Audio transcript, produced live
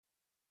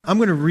I'm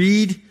going to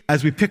read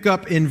as we pick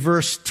up in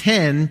verse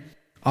 10.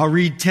 I'll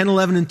read 10,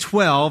 11, and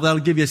 12. That'll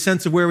give you a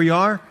sense of where we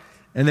are,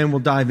 and then we'll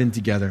dive in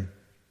together.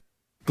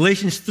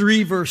 Galatians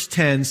 3 verse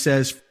 10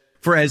 says,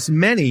 "For as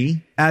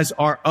many as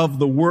are of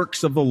the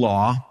works of the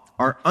law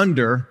are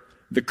under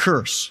the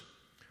curse.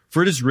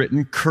 For it is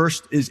written,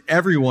 cursed is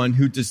everyone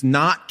who does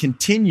not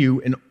continue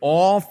in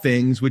all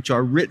things which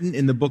are written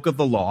in the book of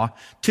the law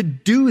to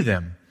do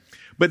them.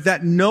 But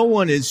that no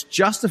one is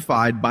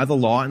justified by the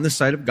law in the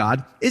sight of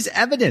God is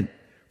evident.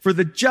 For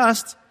the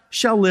just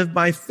shall live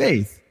by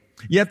faith.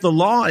 Yet the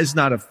law is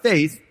not of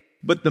faith,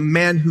 but the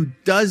man who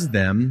does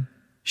them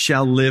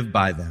shall live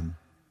by them."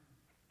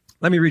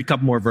 Let me read a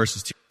couple more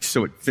verses to you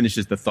so it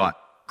finishes the thought.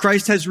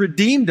 "Christ has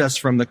redeemed us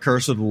from the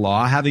curse of the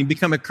law, having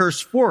become a curse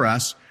for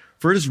us.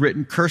 For it is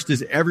written, cursed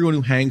is everyone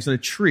who hangs on a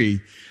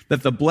tree,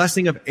 that the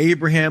blessing of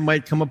Abraham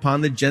might come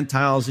upon the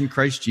Gentiles in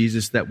Christ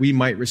Jesus, that we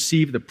might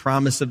receive the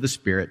promise of the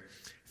Spirit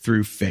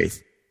through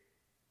faith."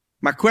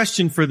 My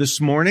question for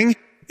this morning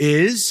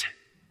is,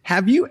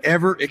 have you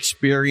ever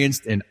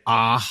experienced an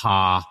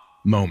aha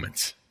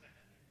moment?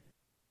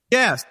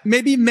 Yes,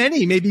 maybe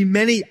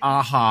many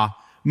aha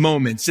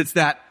moments. It's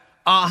that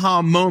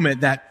aha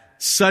moment, that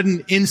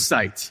sudden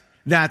insight,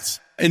 that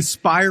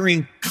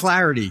inspiring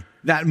clarity,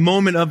 that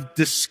moment of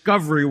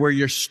discovery where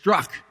you're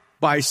struck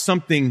by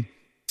something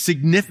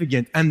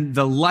significant and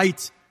the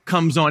light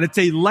comes on. It's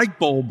a light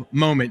bulb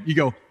moment. You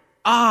go,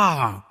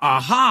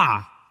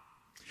 aha.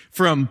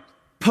 From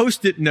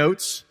Post-it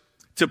notes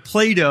to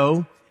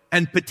Play-Doh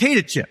and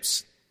potato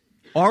chips,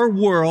 our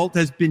world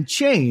has been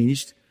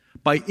changed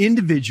by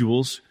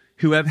individuals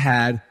who have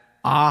had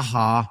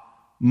aha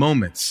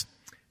moments.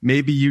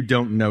 Maybe you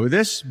don't know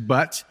this,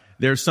 but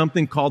there's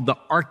something called the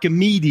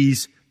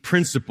Archimedes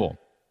principle.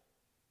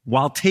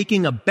 While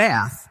taking a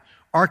bath,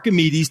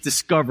 Archimedes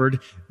discovered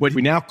what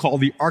we now call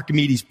the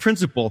Archimedes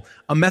principle,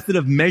 a method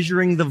of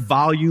measuring the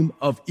volume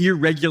of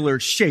irregular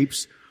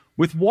shapes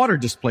with water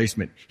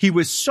displacement. He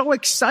was so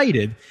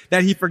excited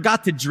that he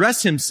forgot to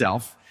dress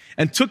himself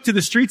and took to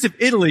the streets of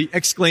Italy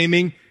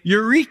exclaiming,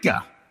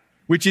 "Eureka,"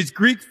 which is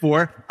Greek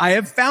for, "I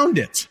have found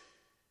it."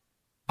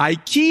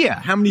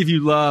 IKEA. How many of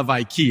you love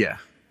IKEA?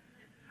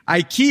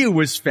 IKEA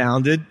was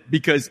founded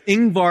because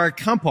Ingvar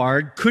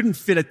Kamprad couldn't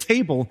fit a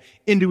table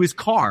into his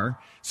car,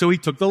 so he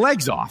took the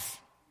legs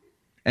off.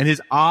 And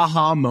his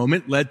aha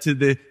moment led to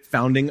the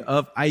founding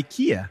of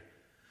IKEA.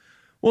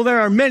 Well,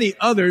 there are many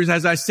others,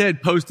 as I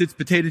said, Post-its,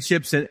 potato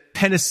chips, and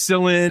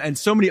penicillin, and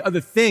so many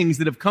other things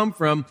that have come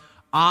from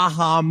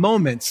aha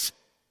moments.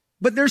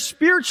 But there's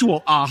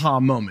spiritual aha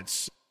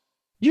moments.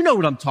 You know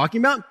what I'm talking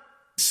about.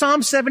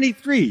 Psalm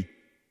 73.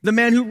 The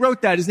man who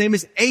wrote that, his name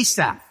is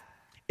Asaph.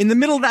 In the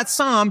middle of that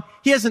psalm,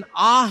 he has an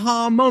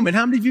aha moment.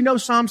 How many of you know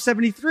Psalm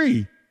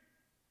 73?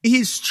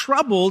 He's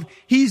troubled.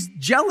 He's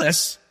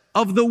jealous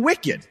of the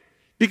wicked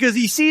because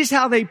he sees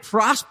how they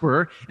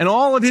prosper and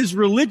all of his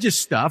religious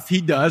stuff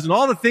he does and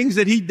all the things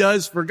that he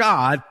does for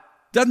God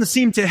doesn't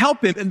seem to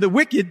help him. And the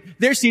wicked,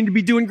 they seem to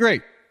be doing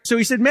great. So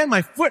he said, man,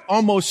 my foot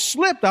almost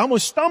slipped. I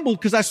almost stumbled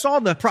because I saw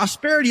the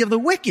prosperity of the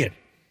wicked.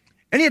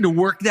 And he had to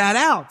work that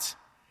out.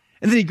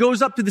 And then he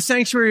goes up to the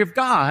sanctuary of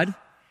God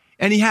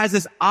and he has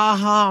this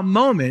aha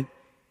moment.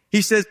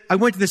 He says, I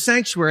went to the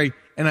sanctuary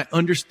and I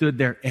understood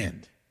their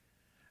end.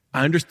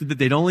 I understood that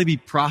they'd only be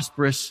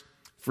prosperous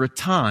for a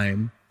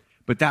time,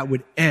 but that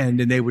would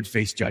end and they would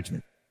face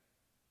judgment.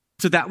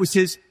 So that was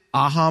his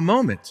aha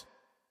moment.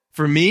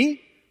 For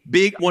me,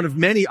 one of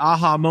many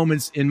aha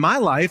moments in my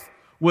life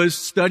was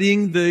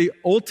studying the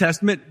Old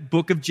Testament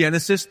book of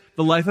Genesis,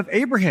 the life of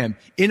Abraham.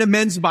 In a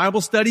men's Bible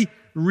study,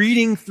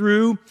 reading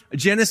through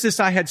Genesis,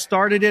 I had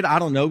started it,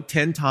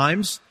 10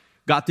 times.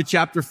 Got to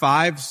chapter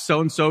 5,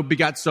 so-and-so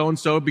begot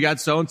so-and-so begot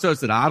so-and-so. I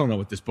said, I don't know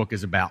what this book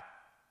is about.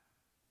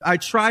 I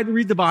tried to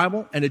read the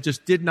Bible, and it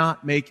just did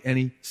not make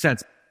any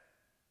sense.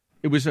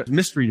 It was a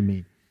mystery to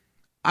me.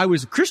 I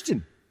was a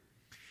Christian.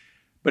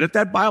 But at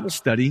that Bible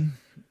study,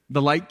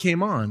 the light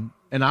came on.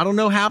 And I don't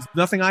know how,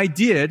 nothing I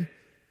did,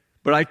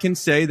 but I can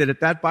say that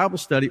at that Bible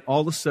study,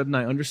 all of a sudden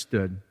I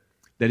understood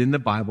that in the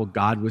Bible,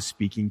 God was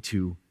speaking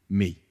to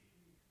me.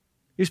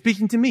 He was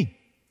speaking to me.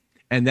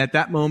 And at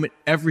that moment,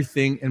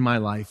 everything in my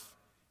life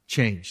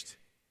changed.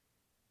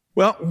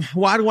 Well,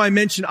 why do I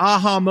mention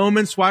aha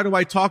moments? Why do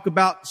I talk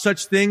about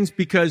such things?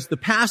 Because the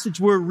passage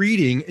we're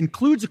reading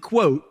includes a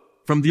quote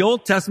from the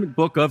Old Testament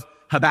book of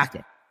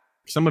Habakkuk.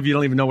 Some of you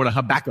don't even know what a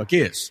Habakkuk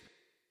is,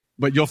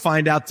 but you'll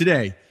find out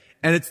today.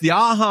 And it's the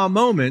aha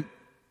moment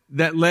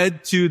that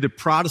led to the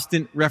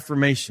Protestant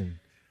Reformation.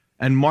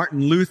 And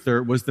Martin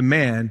Luther was the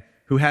man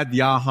who had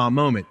the aha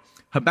moment.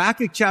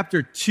 Habakkuk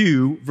chapter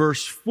 2,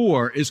 verse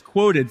 4 is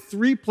quoted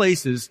 3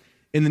 places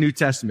in the New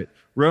Testament.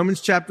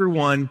 Romans chapter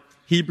 1,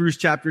 Hebrews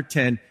chapter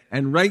 10,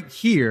 and right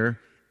here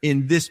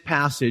in this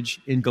passage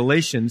in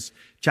Galatians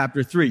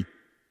chapter 3.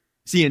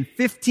 See, in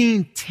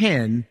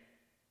 1510,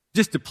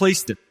 just to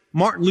place it,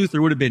 Martin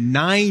Luther would have been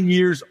 9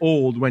 years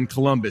old when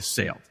Columbus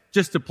sailed,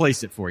 just to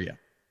place it for you.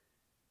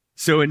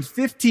 So in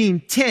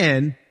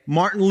 1510,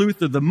 Martin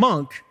Luther, the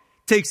monk,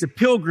 takes a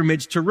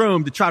pilgrimage to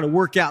Rome to try to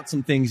work out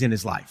some things in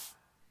his life.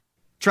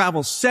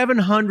 travel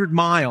 700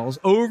 miles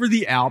over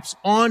the Alps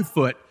on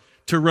foot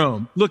to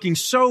Rome, looking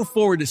so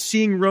forward to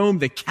seeing Rome,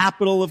 the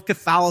capital of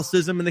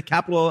Catholicism and the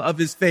capital of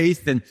his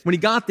faith. And when he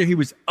got there, he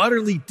was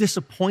utterly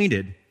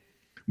disappointed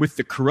with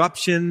the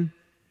corruption,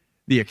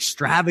 the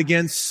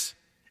extravagance,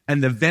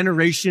 and the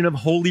veneration of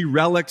holy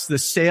relics, the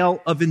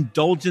sale of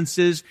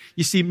indulgences.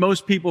 You see,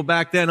 most people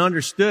back then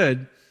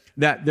understood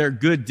that their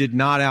good did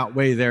not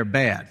outweigh their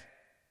bad.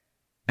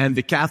 And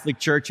the Catholic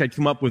Church had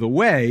come up with a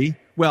way,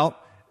 well,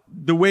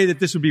 the way that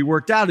this would be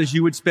worked out is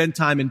you would spend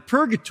time in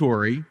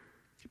purgatory,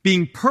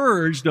 being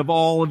purged of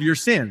all of your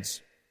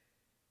sins.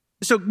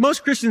 So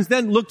most Christians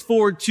then looked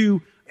forward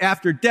to,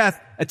 after death,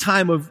 a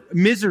time of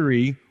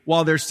misery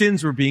while their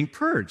sins were being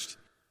purged.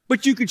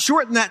 But you could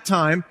shorten that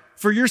time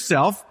for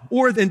yourself,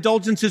 or the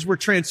indulgences were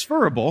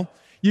transferable.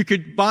 You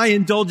could buy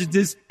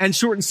indulgences and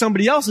shorten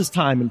somebody else's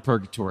time in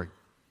purgatory.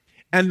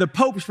 And the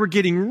popes were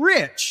getting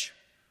rich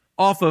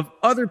off of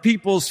other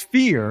people's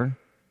fear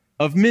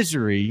of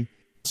misery.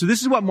 So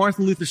this is what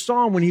Martin Luther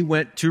saw when he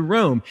went to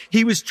Rome.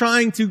 He was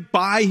trying to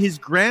buy his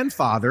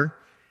grandfather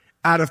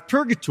out of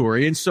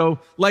purgatory. And so,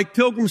 like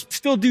pilgrims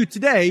still do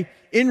today,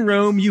 in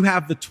Rome, you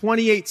have the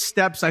 28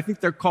 steps. I think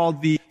they're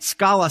called the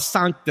Scala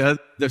Sancta,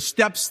 the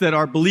steps that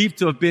are believed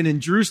to have been in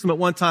Jerusalem at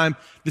one time,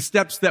 the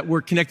steps that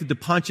were connected to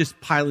Pontius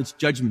Pilate's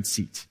judgment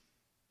seat.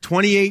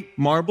 28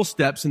 marble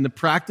steps, and the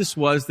practice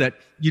was that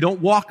you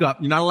don't walk up,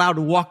 you're not allowed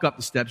to walk up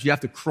the steps, you have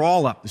to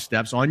crawl up the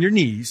steps on your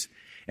knees,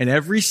 and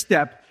every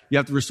step you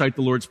have to recite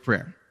the Lord's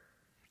Prayer.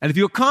 And if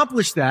you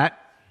accomplish that,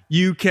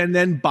 you can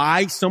then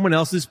buy someone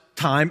else's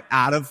time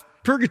out of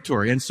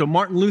purgatory. And so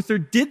Martin Luther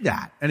did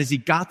that. And as he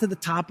got to the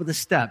top of the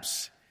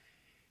steps,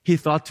 he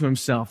thought to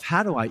himself,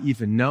 how do I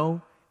even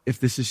know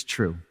if this is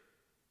true?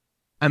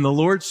 And the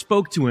Lord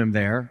spoke to him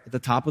there at the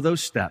top of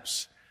those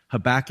steps,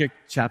 Habakkuk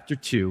chapter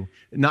 2.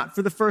 Not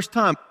for the first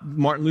time.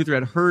 Martin Luther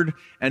had heard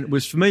and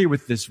was familiar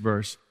with this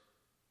verse.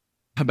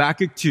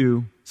 Habakkuk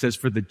 2 says,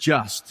 for the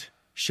just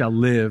shall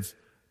live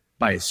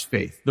by his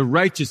faith. The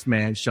righteous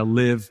man shall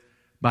live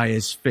by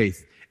his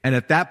faith. And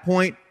at that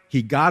point,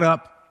 he got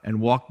up and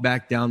walked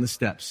back down the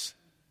steps.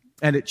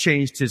 And it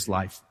changed his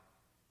life.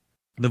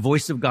 The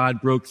voice of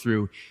God broke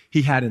through.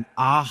 He had an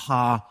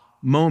aha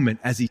moment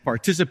as he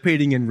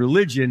participating in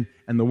religion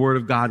and the word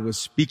of God was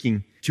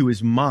speaking to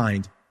his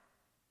mind.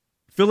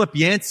 Philip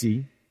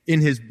Yancey,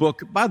 in his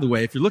book, by the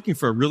way, if you're looking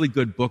for a really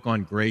good book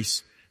on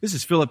grace, this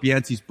is Philip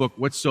Yancey's book,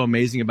 What's So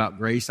Amazing About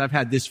Grace. I've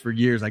had this for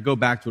years. I go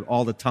back to it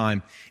all the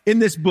time. In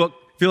this book,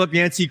 Philip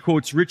Yancey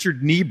quotes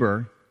Richard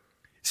Niebuhr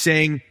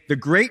saying, the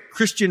great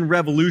Christian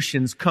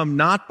revolutions come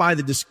not by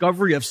the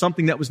discovery of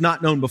something that was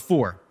not known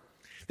before.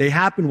 They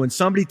happen when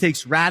somebody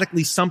takes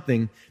radically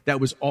something that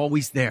was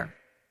always there.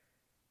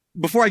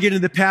 Before I get into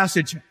the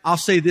passage, I'll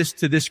say this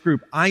to this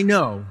group. I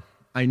know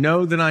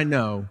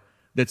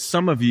that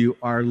some of you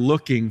are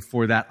looking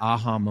for that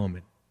aha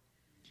moment.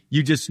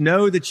 You just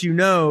know that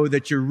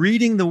you're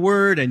reading the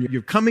word and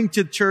you're coming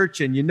to church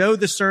and you know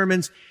the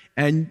sermons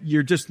and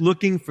you're just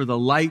looking for the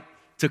light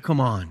to come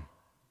on.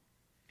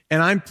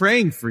 And I'm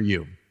praying for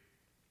you.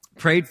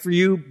 Prayed for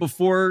you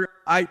before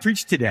I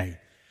preached today.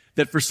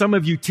 That for some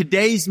of you,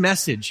 today's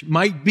message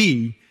might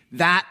be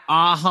that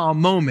aha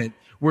moment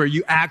where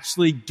you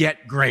actually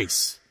get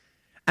grace.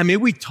 I mean,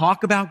 we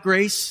talk about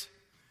grace.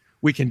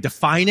 We can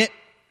define it.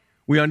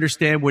 We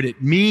understand what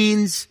it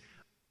means.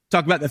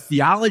 Talk about the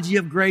theology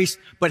of grace.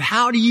 But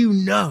how do you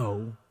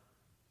know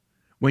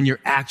when you're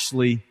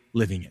actually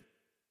living it?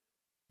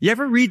 You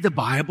ever read the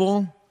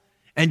Bible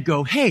and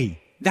go,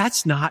 hey,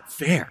 that's not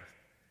fair?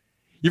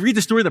 You read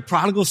the story of the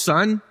prodigal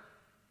son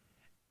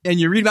and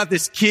you read about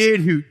this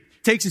kid who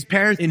takes his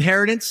parents'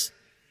 inheritance.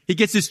 He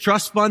gets his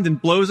trust fund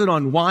and blows it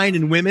on wine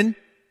and women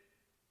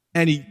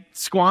and he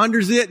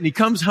squanders it and he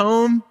comes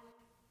home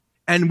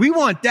and we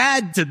want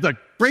dad to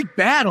break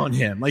bad on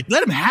him. Like,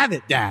 let him have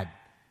it, dad.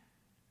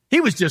 He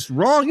was just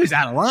wrong. He was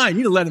out of line. You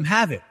need to let him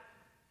have it.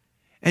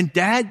 And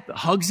dad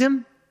hugs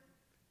him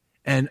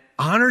and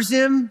honors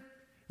him,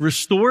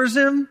 restores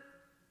him.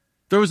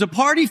 There was a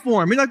party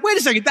for him. You're like, wait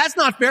a second, that's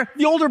not fair.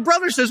 The older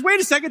brother says, wait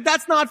a second,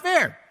 that's not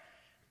fair.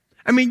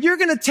 I mean, you're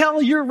going to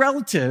tell your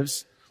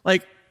relatives,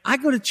 like, I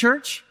go to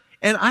church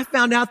and I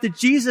found out that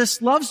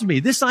Jesus loves me.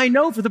 This I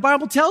know, for the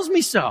Bible tells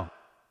me so.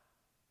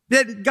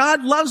 That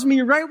God loves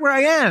me right where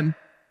I am.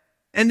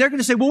 And they're going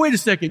to say, well, wait a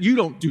second, you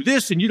don't do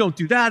this and you don't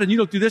do that and you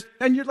don't do this.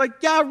 And you're like,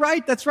 yeah,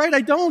 right, that's right,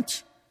 I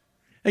don't.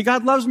 And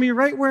God loves me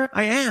right where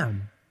I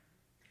am.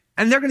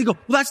 And they're going to go,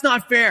 well, that's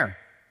not fair.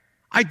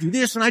 I do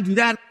this and I do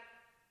that.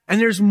 And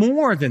there's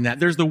more than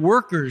that. There's the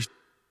workers.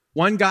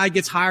 One guy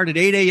gets hired at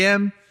 8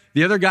 a.m.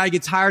 The other guy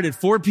gets hired at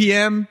 4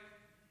 p.m.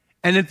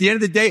 And at the end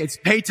of the day, it's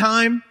pay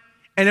time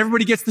and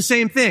everybody gets the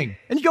same thing.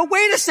 And you go,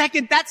 wait a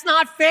second, that's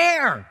not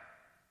fair.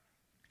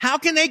 How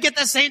can they get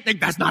the same thing?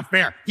 That's not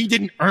fair. He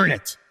didn't earn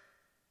it.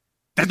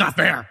 That's not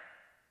fair.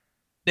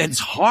 And it's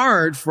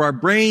hard for our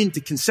brain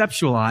to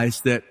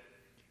conceptualize that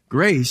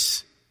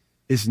grace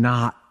is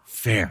not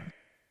fair.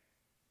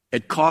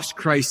 It cost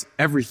Christ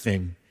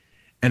everything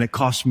and it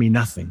cost me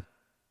nothing.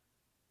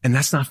 And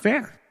that's not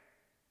fair.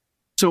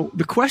 So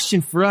the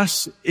question for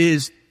us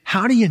is,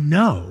 how do you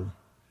know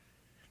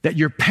that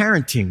you're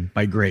parenting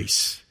by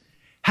grace?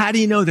 How do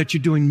you know that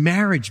you're doing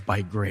marriage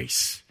by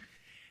grace?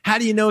 How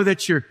do you know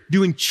that you're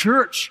doing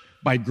church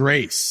by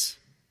grace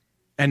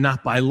and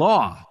not by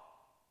law?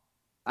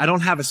 I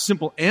don't have a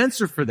simple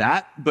answer for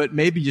that, but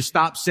maybe you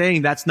stop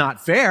saying that's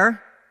not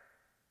fair.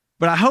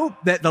 But I hope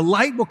that the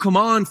light will come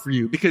on for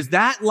you, because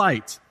that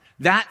light,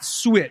 that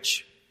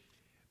switch,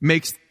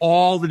 makes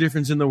all the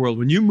difference in the world.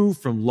 When you move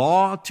from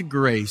law to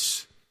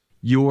grace,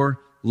 your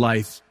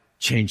life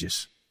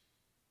changes.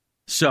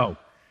 So,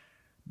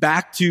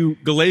 back to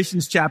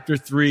Galatians chapter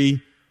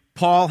 3,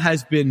 Paul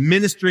has been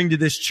ministering to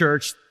this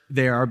church.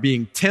 They are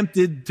being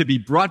tempted to be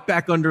brought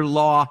back under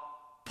law.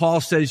 Paul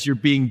says you're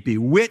being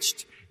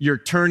bewitched. You're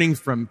turning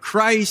from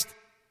Christ.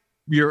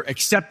 You're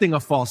accepting a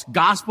false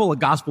gospel, a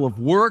gospel of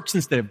works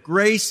instead of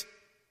grace.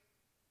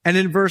 And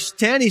in verse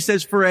 10, he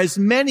says, for as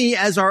many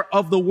as are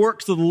of the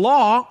works of the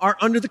law are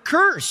under the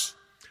curse.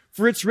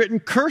 For it's written,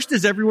 cursed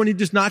is everyone who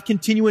does not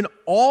continue in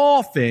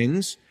all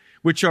things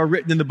which are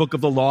written in the book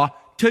of the law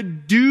to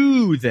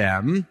do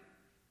them,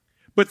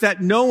 but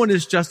that no one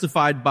is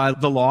justified by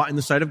the law in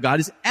the sight of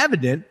God is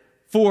evident.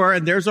 For,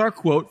 and there's our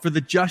quote, for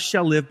the just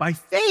shall live by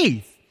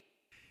faith.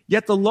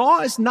 Yet the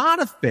law is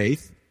not of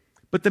faith,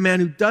 but the man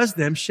who does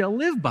them shall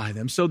live by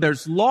them. So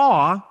there's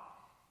law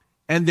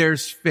and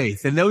there's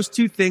faith. And those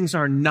two things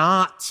are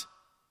not,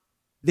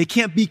 they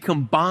can't be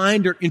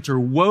combined or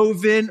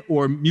interwoven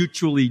or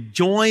mutually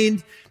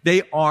joined.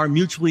 They are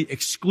mutually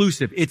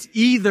exclusive. It's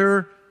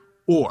either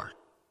or.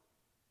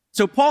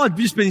 So Paul had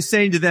just been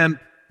saying to them,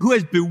 who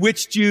has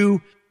bewitched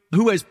you?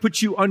 Who has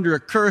put you under a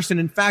curse? And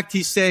in fact,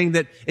 he's saying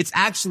that it's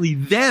actually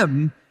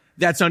them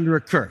that's under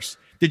a curse.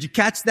 Did you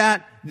catch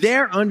that?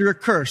 They're under a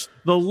curse.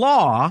 The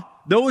law,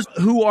 those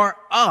who are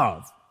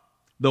of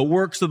the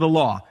works of the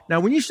law. Now,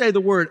 when you say the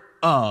word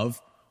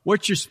of,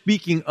 what you're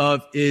speaking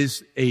of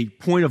is a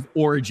point of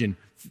origin,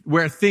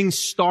 where things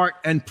start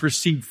and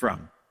proceed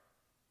from.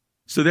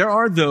 So there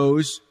are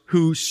those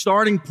whose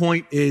starting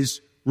point is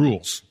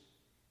rules.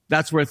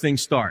 That's where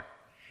things start.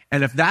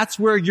 And if that's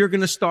where you're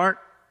going to start,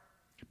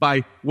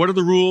 by what are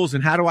the rules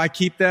and how do I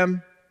keep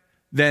them,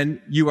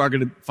 then you are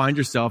going to find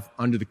yourself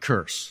under the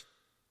curse.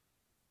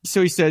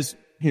 So he says,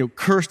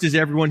 cursed is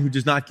everyone who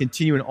does not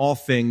continue in all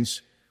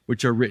things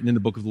which are written in the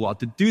book of the law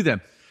to do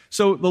them.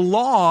 So the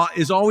law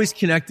is always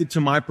connected to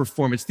my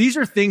performance. These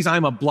are things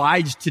I'm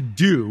obliged to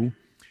do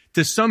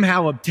to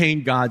somehow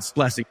obtain God's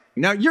blessing.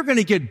 Now, you're going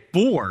to get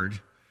bored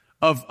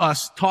of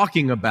us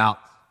talking about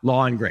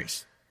law and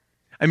grace.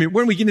 I mean,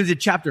 when we get into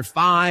chapter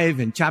 5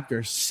 and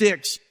chapter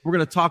 6, we're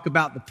going to talk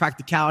about the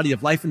practicality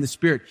of life in the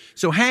Spirit.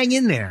 So hang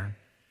in there.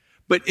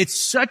 But it's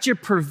such a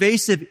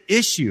pervasive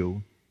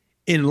issue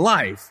in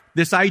life,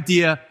 this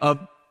idea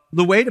of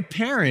the way to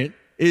parent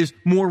is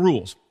more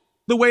rules.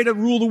 The way to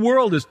rule the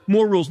world is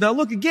more rules. Now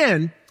look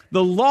again,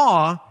 the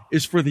law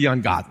is for the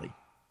ungodly.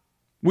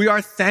 We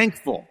are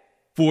thankful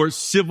for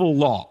civil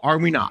law, are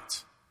we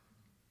not?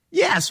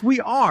 Yes, we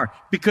are,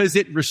 because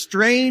it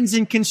restrains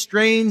and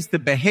constrains the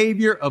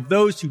behavior of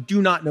those who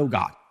do not know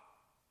God.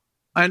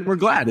 And we're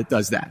glad it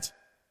does that.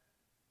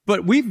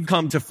 But we've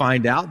come to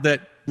find out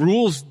that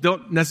rules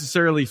don't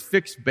necessarily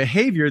fix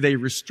behavior. They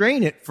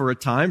restrain it for a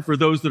time for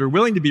those that are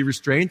willing to be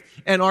restrained,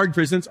 and our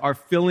prisons are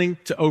filling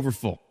to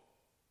overfull.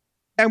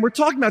 And we're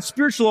talking about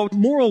spiritual law,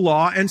 moral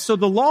law, and so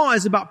the law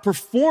is about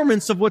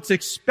performance of what's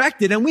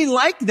expected, and we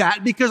like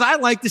that because I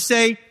like to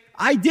say,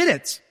 I did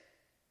it.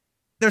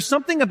 There's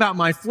something about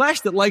my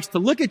flesh that likes to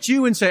look at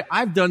you and say,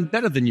 I've done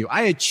better than you.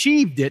 I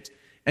achieved it,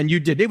 and you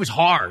did. It was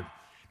hard.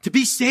 To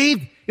be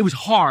saved, it was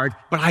hard,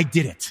 but I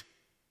did it.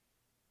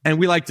 And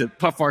we like to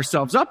puff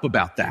ourselves up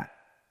about that.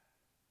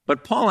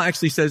 But Paul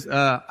actually says,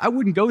 I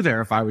wouldn't go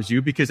there if I was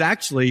you, because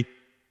actually,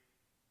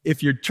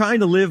 if you're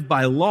trying to live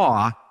by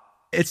law,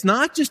 it's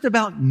not just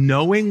about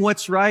knowing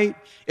what's right.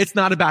 It's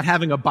not about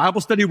having a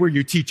Bible study where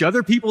you teach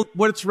other people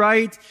what's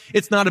right.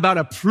 It's not about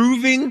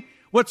approving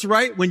what's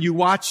right when you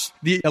watch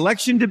the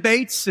election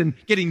debates and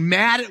getting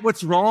mad at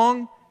what's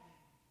wrong.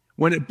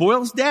 When it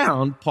boils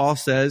down, Paul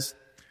says,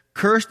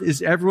 cursed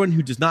is everyone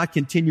who does not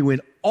continue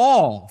in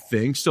all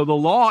things. So the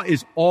law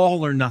is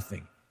all or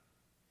nothing.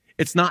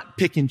 It's not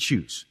pick and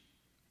choose.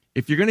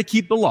 If you're going to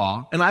keep the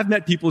law, and I've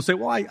met people who say,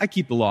 well, I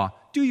keep the law.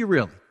 Do you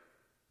really?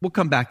 We'll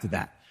come back to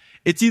that.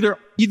 It's either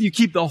you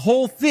keep the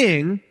whole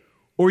thing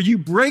or you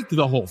break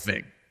the whole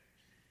thing.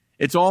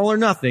 It's all or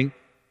nothing.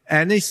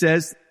 And he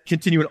says,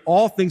 continue in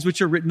all things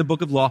which are written in the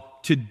book of law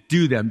to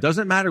do them.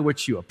 Doesn't matter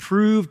what you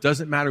approve.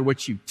 Doesn't matter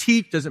what you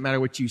teach. Doesn't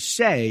matter what you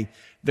say.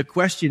 The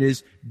question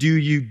is, do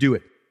you do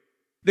it?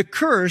 The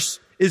curse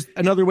is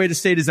another way to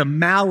say it is a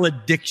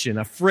malediction,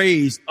 a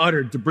phrase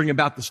uttered to bring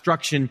about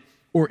destruction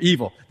or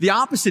evil. The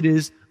opposite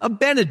is a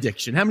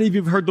benediction. How many of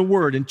you have heard the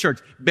word in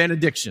church?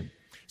 Benediction.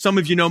 Some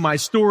of you know my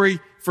story.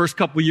 First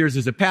couple of years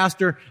as a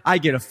pastor, I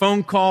get a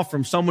phone call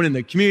from someone in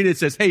the community that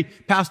says, hey,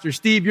 Pastor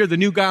Steve, you're the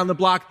new guy on the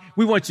block.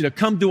 We want you to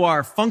come to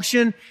our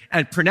function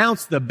and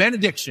pronounce the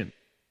benediction.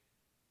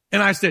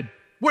 And I said,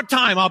 what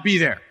time? I'll be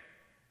there.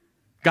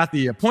 Got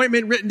the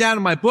appointment written down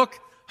in my book,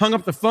 hung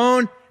up the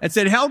phone and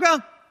said,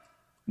 Helga,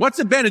 what's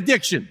a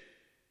benediction?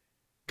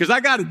 Because I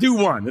got to do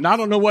one and I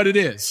don't know what it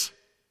is.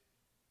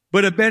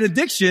 But a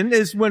benediction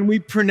is when we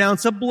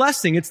pronounce a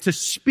blessing. It's to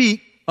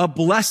speak a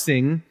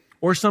blessing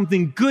or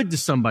something good to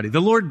somebody. The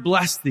Lord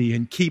bless thee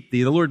and keep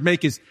thee. The Lord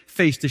make his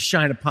face to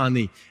shine upon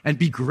thee and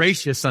be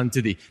gracious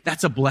unto thee.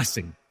 That's a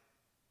blessing.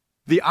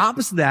 The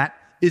opposite of that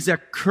is a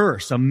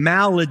curse, a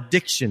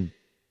malediction.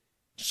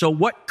 So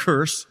what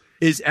curse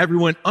is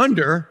everyone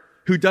under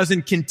who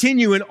doesn't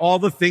continue in all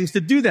the things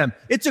to do them?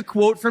 It's a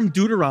quote from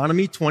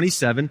Deuteronomy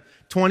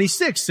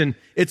 27:26, and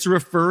it's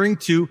referring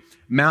to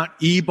Mount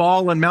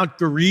Ebal and Mount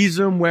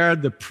Gerizim, where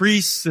the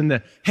priests and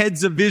the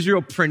heads of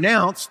Israel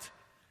pronounced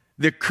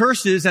the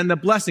curses and the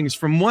blessings.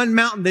 From one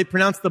mountain, they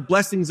pronounced the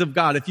blessings of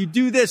God. If you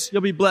do this,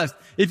 you'll be blessed.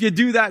 If you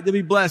do that, you'll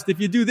be blessed. If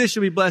you do this,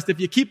 you'll be blessed. If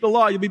you keep the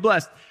law, you'll be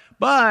blessed.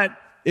 But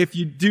if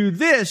you do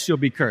this, you'll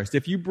be cursed.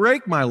 If you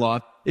break my law,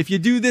 if you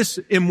do this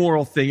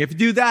immoral thing, if you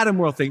do that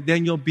immoral thing,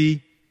 then you'll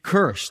be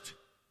cursed.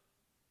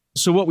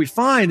 So what we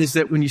find is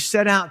that when you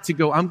set out to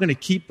go, I'm going to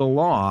keep the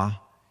law,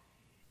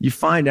 you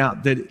find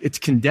out that it's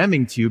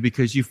condemning to you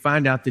because you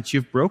find out that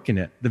you've broken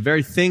it. The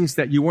very things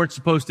that you weren't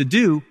supposed to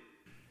do,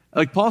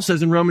 like Paul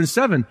says in Romans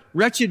 7,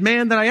 wretched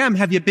man that I am.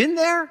 Have you been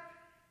there?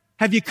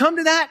 Have you come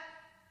to that?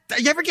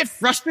 Do you ever get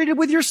frustrated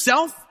with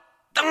yourself?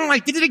 Oh, I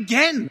did it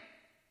again.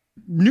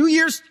 New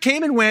Year's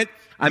came and went.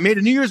 I made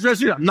a New Year's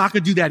resolution. I'm not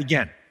going to do that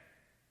again.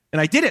 And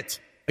I did it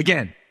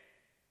again.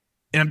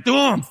 And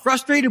I'm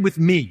frustrated with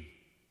me.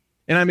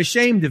 And I'm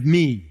ashamed of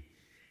me.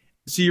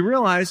 So you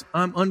realize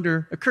I'm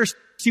under a curse.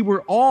 See,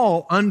 we're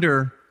all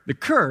under the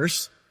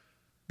curse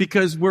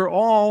because we're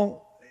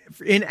all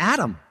in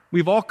Adam.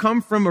 We've all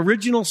come from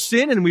original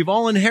sin and we've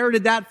all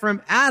inherited that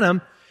from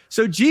Adam.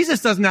 So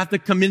Jesus doesn't have to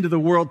come into the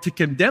world to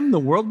condemn the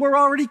world. We're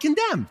already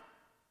condemned.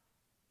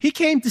 He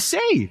came to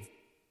save.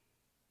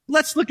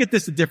 Let's look at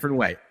this a different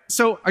way.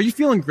 So are you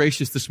feeling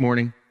gracious this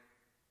morning?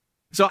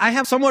 So I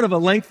have somewhat of a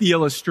lengthy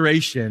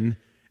illustration,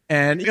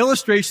 and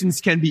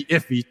illustrations can be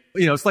iffy.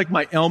 You know, it's like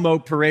my Elmo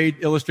parade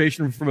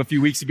illustration from a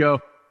few weeks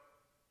ago.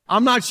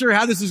 I'm not sure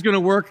how this is going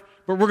to work,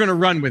 but we're going to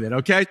run with it,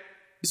 okay?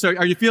 So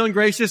are you feeling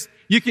gracious?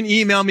 You can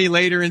email me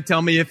later and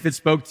tell me if it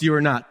spoke to you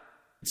or not.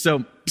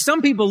 So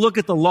some people look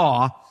at the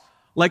law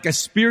like a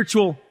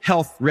spiritual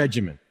health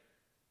regimen.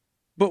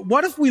 But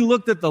what if we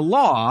looked at the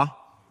law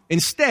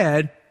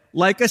instead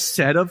like a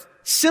set of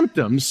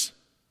symptoms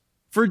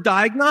for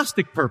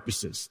diagnostic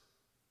purposes?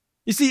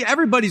 You see,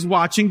 everybody's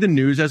watching the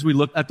news as we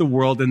look at the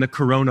world and the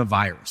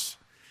coronavirus.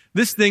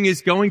 This thing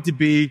is going to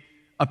be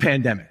a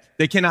pandemic.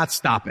 They cannot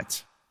stop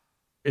it.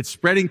 It's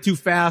spreading too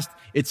fast.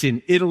 It's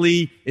in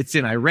Italy. It's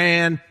in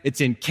Iran. It's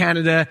in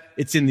Canada.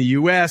 It's in the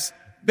U.S.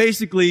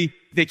 Basically,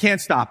 they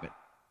can't stop it.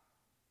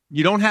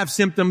 You don't have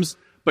symptoms,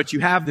 but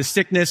you have the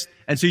sickness,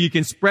 and so you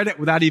can spread it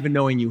without even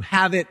knowing you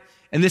have it,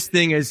 and this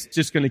thing is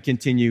just going to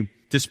continue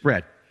to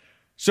spread.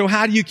 So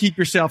how do you keep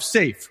yourself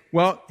safe?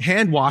 Well,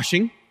 hand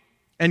washing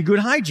and good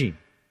hygiene.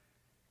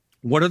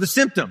 What are the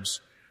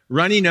symptoms?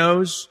 Runny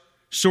nose,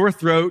 sore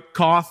throat,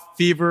 cough,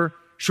 fever,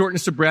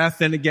 shortness of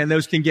breath, and again,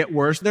 those can get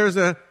worse. There's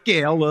a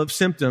scale of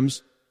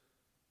symptoms.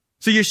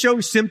 So you show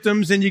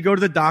symptoms and you go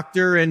to the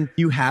doctor and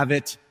you have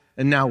it,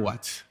 and now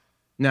what?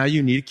 Now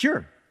you need a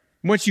cure.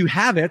 Once you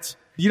have it,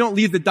 you don't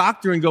leave the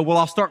doctor and go, well,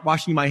 I'll start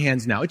washing my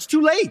hands now. It's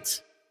too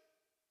late.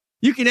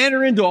 You can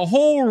enter into a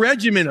whole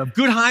regimen of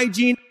good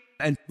hygiene.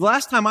 And the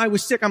last time I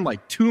was sick, I'm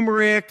like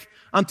turmeric,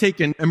 I'm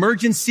taking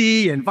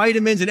emergency and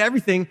vitamins and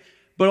everything,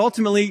 but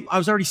ultimately I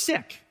was already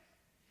sick.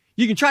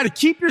 You can try to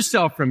keep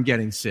yourself from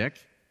getting sick,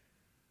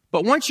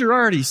 but once you're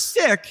already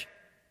sick,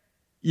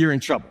 you're in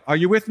trouble. Are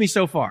you with me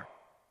so far?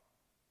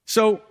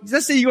 So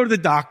let's say you go to the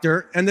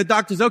doctor and the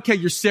doctor's, okay,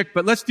 you're sick,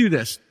 but let's do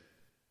this.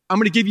 I'm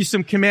going to give you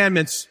some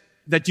commandments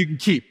that you can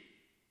keep.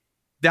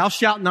 Thou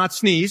shalt not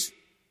sneeze.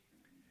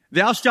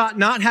 Thou shalt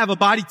not have a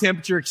body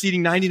temperature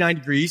exceeding 99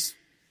 degrees.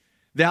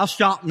 Thou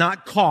shalt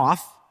not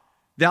cough.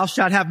 Thou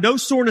shalt have no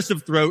soreness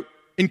of throat,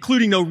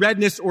 including no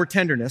redness or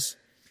tenderness.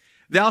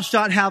 Thou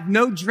shalt have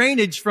no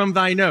drainage from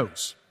thy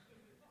nose.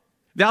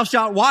 Thou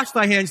shalt wash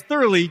thy hands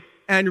thoroughly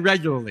and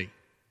regularly.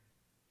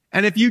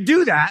 And if you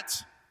do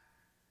that,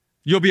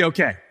 you'll be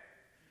okay.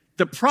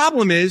 The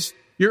problem is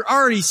you're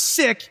already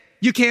sick.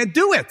 You can't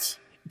do it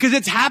because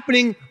it's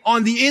happening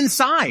on the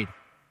inside.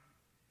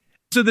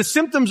 So the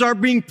symptoms are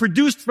being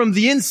produced from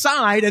the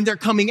inside and they're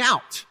coming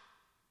out.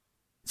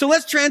 So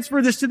let's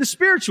transfer this to the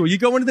spiritual. You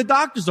go into the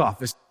doctor's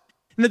office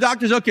and the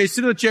doctor's, okay,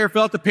 sit in the chair,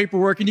 fill out the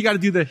paperwork, and you got to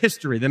do the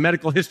history, the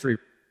medical history.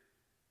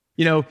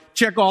 You know,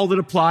 check all that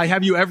apply.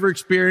 Have you ever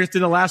experienced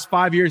in the last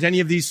 5 years any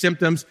of these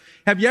symptoms?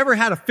 Have you ever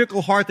had a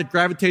fickle heart that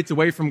gravitates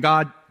away from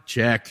God?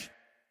 Check.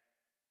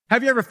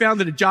 Have you ever found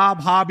that a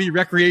job, hobby,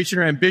 recreation,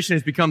 or ambition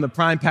has become the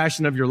prime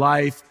passion of your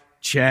life?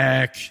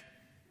 Check.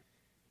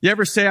 You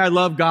ever say, I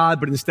love God,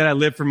 but instead I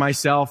live for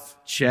myself?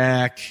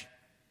 Check.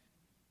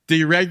 Do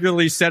you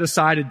regularly set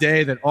aside a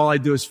day that all I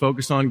do is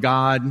focus on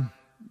God?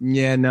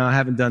 Yeah, no, I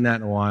haven't done that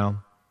in a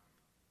while.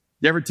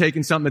 You ever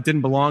taken something that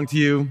didn't belong to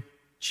you?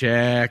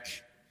 Check.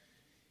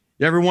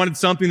 You ever wanted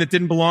something that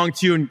didn't belong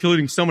to you,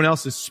 including someone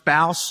else's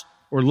spouse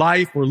or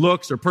life or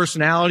looks or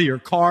personality or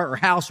car or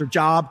house or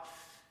job?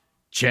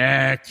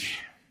 Check.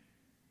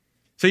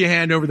 So you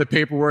hand over the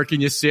paperwork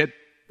and you sit.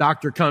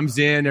 Doctor comes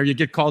in, or you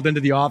get called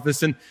into the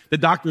office and the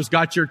doctor's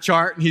got your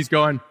chart and he's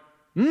going,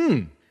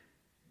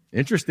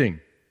 interesting.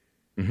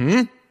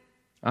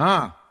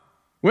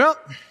 Well,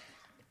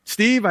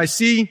 Steve, I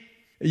see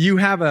you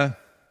have a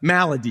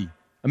malady,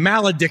 a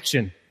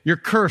malediction. You're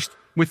cursed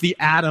with the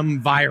Adam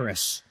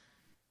virus.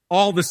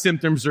 All the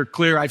symptoms are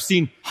clear. I've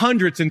seen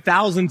hundreds and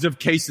thousands of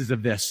cases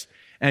of this,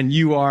 and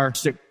you are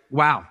sick.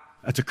 Wow,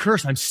 that's a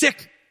curse. I'm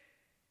sick.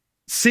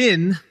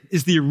 Sin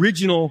is the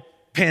original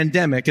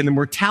pandemic, and the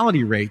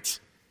mortality rate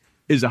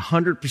is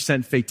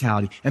 100%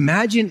 fatality.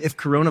 Imagine if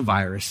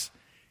coronavirus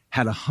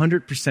had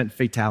 100%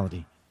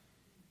 fatality.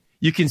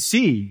 You can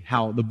see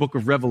how the book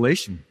of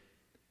Revelation,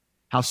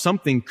 how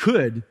something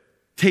could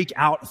take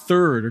out a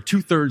third or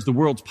 2/3 the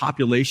world's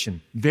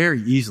population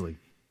very easily.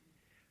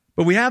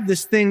 But we have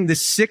this thing,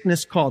 this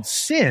sickness called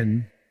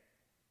sin.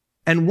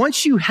 And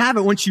once you have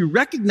it, once you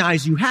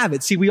recognize you have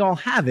it, see, we all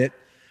have it,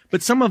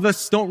 but some of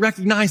us don't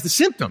recognize the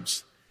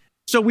symptoms.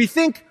 So we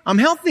think, I'm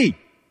healthy.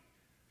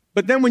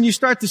 But then when you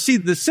start to see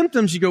the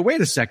symptoms, you go, wait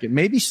a second,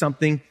 maybe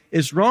something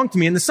is wrong to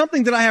me. And the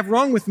something that I have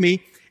wrong with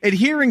me,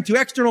 adhering to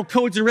external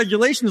codes and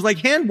regulations like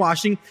hand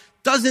washing,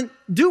 doesn't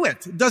do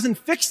it. It doesn't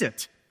fix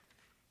it.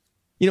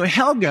 You know,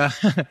 Helga,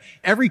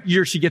 every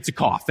year she gets a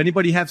cough.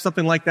 Anybody have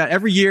something like that?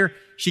 Every year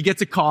she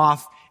gets a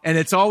cough, and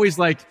it's always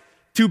like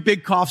 2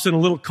 big coughs and a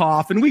little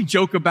cough, and we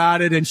joke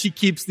about it, and she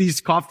keeps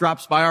these cough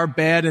drops by our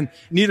bed, and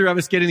neither of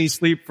us get any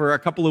sleep for a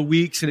couple of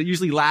weeks, and it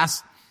usually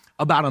lasts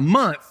about a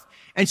month.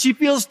 And she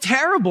feels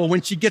terrible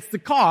when she gets the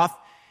cough,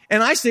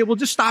 and I say, well,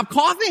 just stop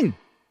coughing.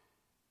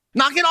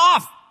 Knock it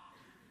off.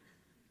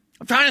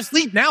 I'm trying to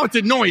sleep now. It's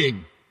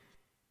annoying.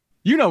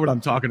 You know what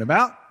I'm talking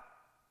about.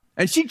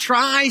 And she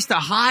tries to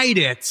hide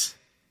it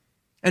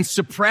and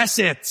suppress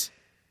it,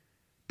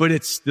 but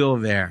it's still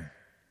there.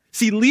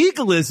 See,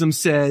 legalism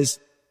says,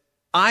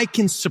 I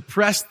can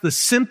suppress the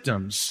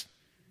symptoms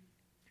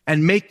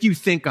and make you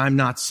think I'm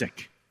not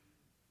sick.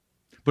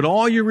 But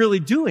all you're really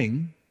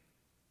doing,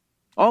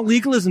 all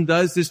legalism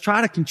does is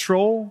try to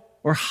control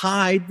or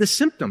hide the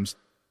symptoms.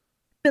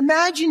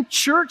 Imagine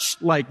church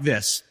like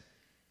this.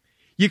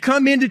 You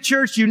come into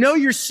church, you know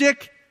you're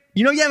sick,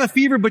 you know you have a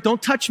fever, but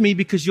don't touch me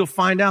because you'll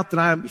find out that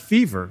I have a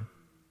fever.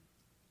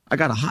 I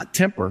got a hot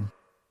temper.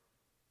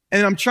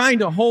 And I'm trying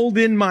to hold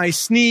in my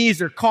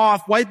sneeze or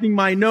cough, wiping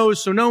my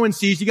nose so no one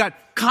sees. You got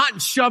cotton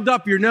shoved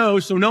up your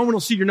nose so no one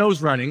will see your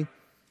nose running.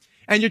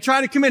 And you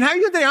try to come in, how are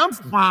you doing? I'm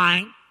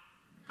fine.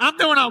 I'm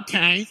doing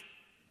okay.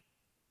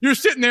 You're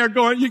sitting there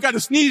going, you got to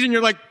sneeze and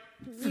you're like,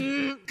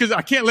 because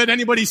I can't let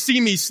anybody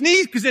see me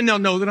sneeze because then they'll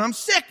know that I'm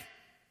sick.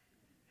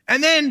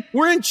 And then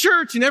we're in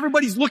church and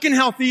everybody's looking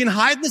healthy and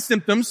hiding the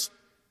symptoms.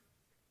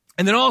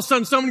 And then all of a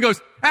sudden someone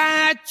goes,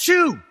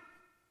 achoo.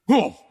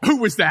 Oh, who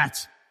was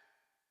that?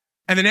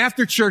 And then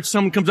after church,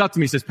 someone comes up to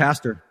me and says,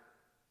 Pastor,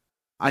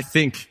 I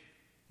think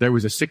there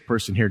was a sick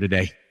person here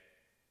today.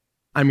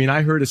 I mean,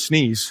 I heard a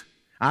sneeze.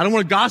 I don't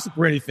want to gossip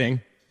or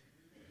anything,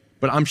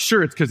 but I'm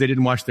sure it's because they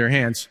didn't wash their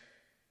hands.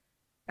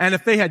 And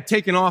if they had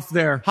taken off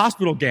their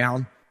hospital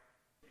gown,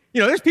 you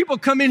know, there's people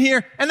come in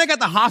here and they got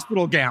the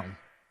hospital gown.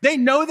 They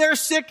know they're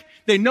sick.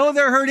 They know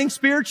they're hurting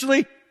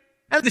spiritually.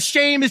 And the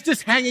shame is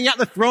just hanging out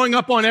and throwing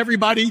up on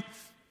everybody.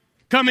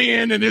 Coming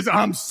in and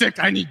I'm sick.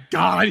 I need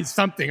God. I need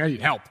something. I need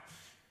help.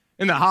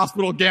 In the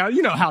hospital gown.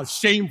 You know how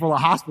shameful a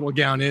hospital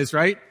gown is,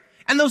 right?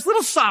 And those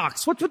little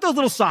socks. What's with those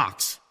little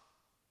socks?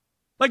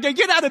 Like I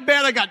get out of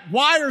bed, I got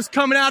wires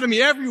coming out of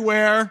me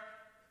everywhere.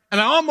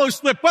 And I almost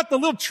slipped, but the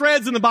little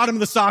treads in the bottom of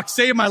the socks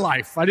saved my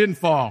life. I didn't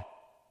fall.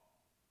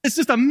 It's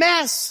just a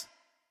mess.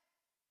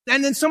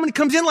 And then someone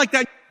comes in like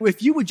that.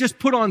 If you would just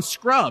put on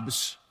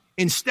scrubs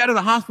instead of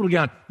the hospital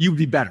gown, you would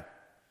be better.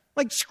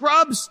 Like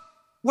scrubs,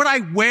 what I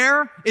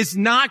wear is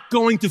not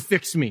going to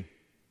fix me.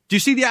 Do you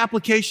see the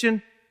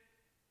application?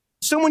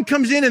 Someone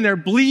comes in and they're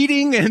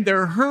bleeding and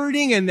they're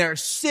hurting and they're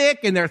sick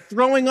and they're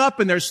throwing up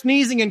and they're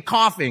sneezing and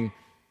coughing.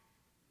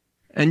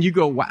 And you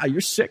go, wow,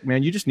 you're sick,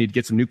 man. You just need to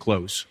get some new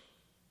clothes.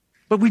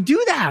 But we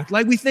do that.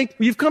 Like we think,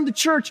 well, you've come to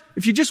church.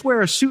 If you just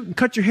wear a suit and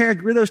cut your hair,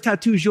 get rid of those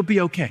tattoos, you'll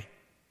be okay.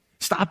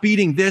 Stop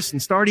eating this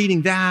and start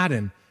eating that.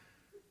 And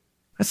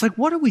it's like,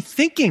 what are we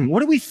thinking? What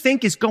do we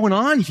think is going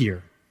on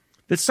here?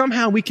 That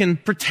somehow we can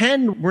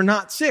pretend we're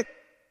not sick.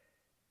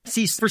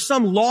 See, for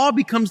some, law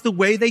becomes the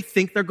way they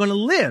think they're going to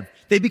live.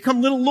 They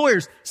become little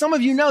lawyers. Some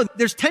of you know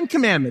there's 10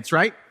 commandments,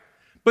 right?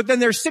 But then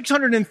there's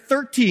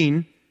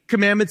 613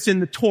 commandments in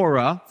the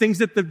Torah, things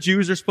that the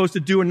Jews are supposed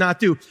to do and not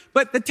do.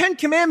 But the 10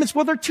 commandments,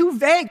 well, they're too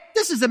vague.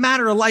 This is a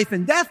matter of life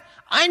and death.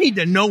 I need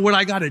to know what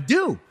I got to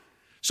do.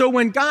 So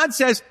when God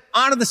says,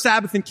 honor the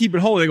Sabbath and keep it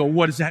holy, they go,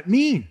 what does that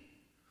mean?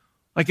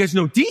 Like there's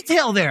no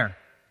detail there.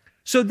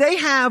 So they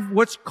have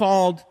what's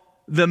called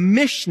the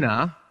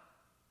Mishnah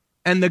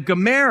and the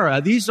Gemara.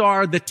 These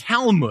are the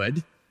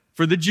Talmud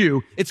for the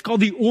Jew. It's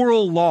called the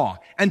oral law.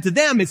 And to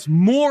them, it's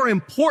more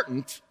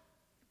important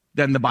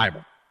than the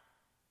Bible.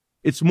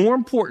 It's more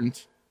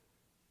important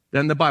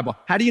than the Bible.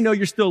 How do you know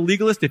you're still a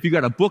legalist if you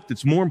got a book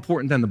that's more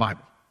important than the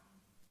Bible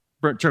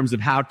in terms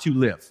of how to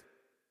live?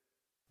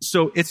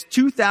 So it's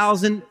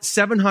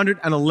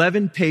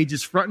 2,711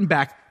 pages front and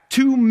back,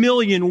 2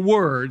 million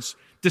words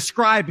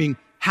describing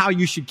how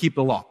you should keep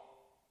the law.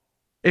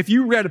 If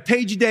you read a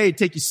page a day, it'd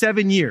take you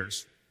 7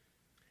 years.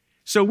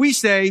 So we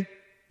say,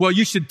 well,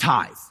 you should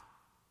tithe.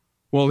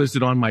 Well, is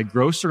it on my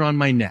gross or on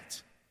my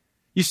net?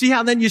 You see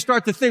how then you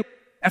start to think,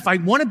 if I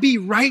want to be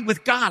right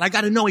with God, I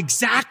got to know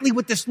exactly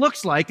what this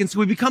looks like. And so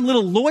we become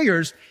little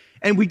lawyers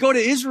and we go to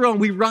Israel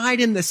and we ride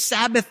in the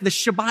Sabbath, the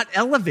Shabbat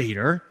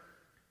elevator,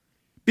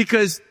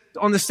 because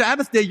on the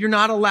Sabbath day, you're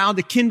not allowed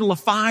to kindle a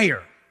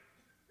fire.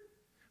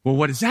 Well,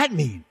 what does that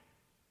mean?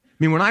 I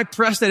mean, when I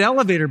press that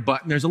elevator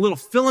button, there's a little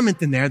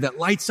filament in there that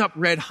lights up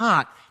red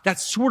hot.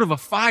 That's sort of a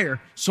fire,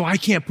 so I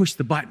can't push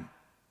the button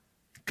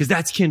because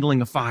that's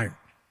kindling a fire.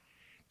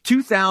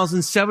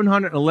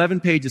 2,711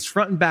 pages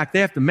front and back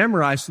they have to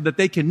memorize so that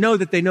they can know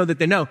that they know that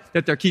they know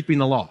that they're keeping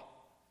the law.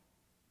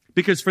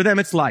 Because for them,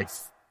 it's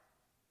life.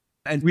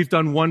 And we've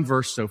done one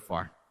verse so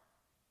far.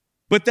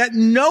 But that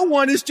no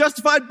one is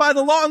justified by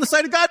the law in the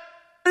sight of God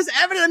is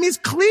evident. I mean, it's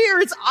clear.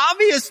 It's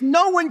obvious.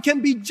 No one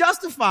can be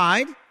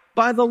justified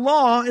by the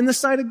law in the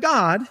sight of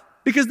God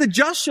because the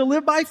just shall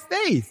live by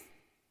faith.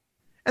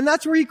 And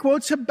that's where he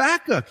quotes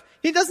Habakkuk.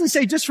 He doesn't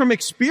say just from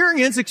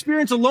experience.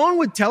 Experience alone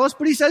would tell us,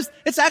 but he says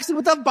it's actually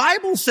what the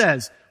Bible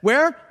says.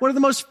 Where? One of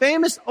the most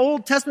famous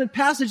Old Testament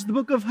passages, the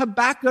book of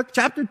Habakkuk,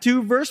 chapter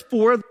 2, verse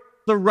 4,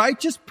 the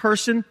righteous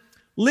person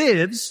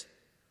lives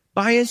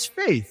by his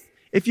faith.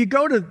 If you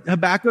go to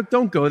Habakkuk,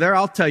 don't go there.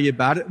 I'll tell you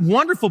about it.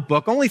 Wonderful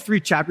book, only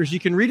 3 chapters. You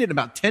can read it in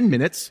about 10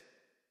 minutes.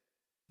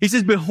 He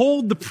says,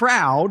 behold the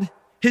proud,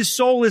 his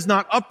soul is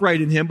not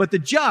upright in him, but the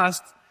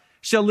just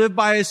shall live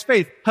by his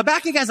faith.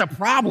 Habakkuk has a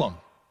problem.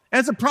 And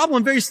it's a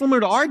problem very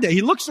similar to our day.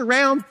 He looks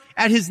around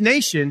at his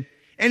nation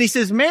and he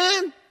says,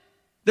 man,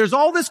 there's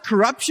all this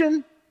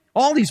corruption,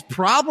 all these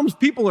problems.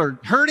 People are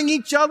hurting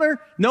each other.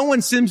 No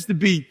one seems to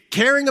be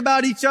caring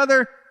about each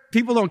other.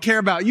 People don't care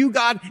about you,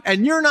 God,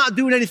 and you're not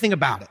doing anything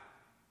about it.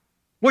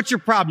 What's your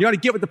problem? You ought to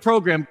get with the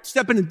program,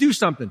 step in and do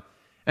something.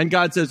 And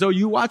God says, oh,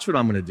 you watch what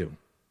I'm going to do.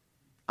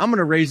 I'm going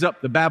to raise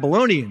up the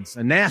Babylonians,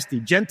 a nasty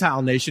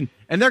Gentile nation,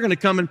 and they're going to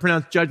come and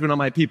pronounce judgment on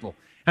my people.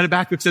 And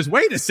Habakkuk says,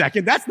 wait a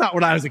second, that's not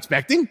what I was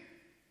expecting.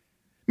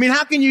 I mean,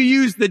 how can you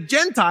use the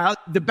Gentile,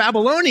 the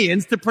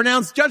Babylonians, to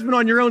pronounce judgment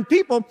on your own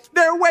people?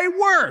 They're way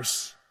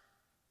worse.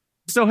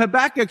 So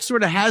Habakkuk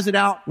sort of has it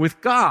out with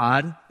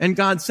God, and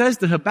God says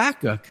to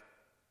Habakkuk,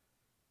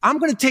 I'm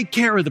going to take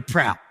care of the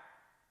proud.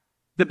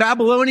 The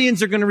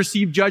Babylonians are going to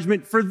receive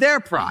judgment for their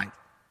pride.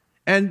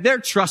 And they're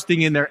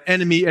trusting in their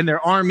enemy and their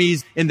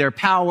armies, in their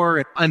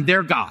power and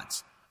their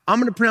gods. I'm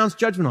going to pronounce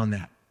judgment on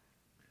that.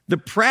 The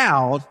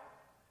proud,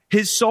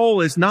 his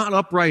soul is not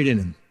upright in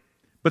him.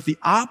 But the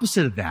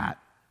opposite of that,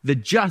 the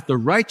just, the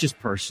righteous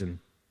person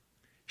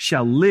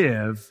shall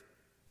live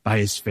by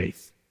his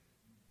faith.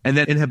 And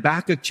then in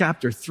Habakkuk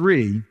chapter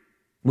 3,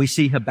 we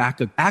see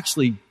Habakkuk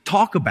actually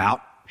talk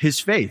about his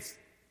faith.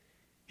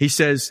 He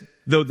says,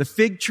 though the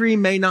fig tree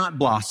may not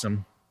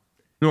blossom,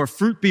 nor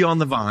fruit be on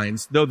the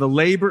vines, though the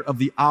labor of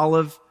the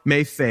olive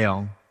may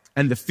fail,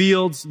 and the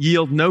fields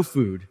yield no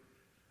food,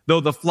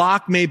 though the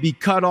flock may be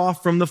cut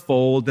off from the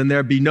fold, and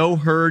there be no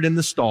herd in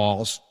the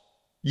stalls,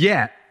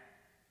 yet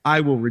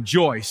I will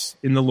rejoice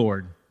in the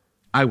Lord.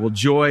 I will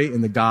joy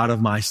in the God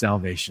of my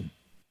salvation.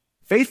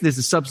 Faith is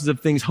the substance of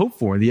things hoped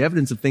for, the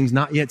evidence of things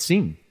not yet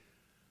seen.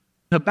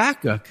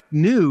 Habakkuk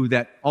knew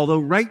that although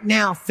right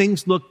now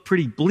things look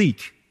pretty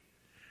bleak,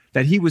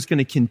 that he was going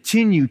to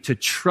continue to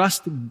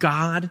trust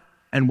God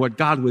and what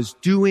God was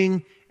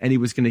doing, and he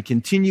was going to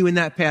continue in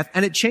that path.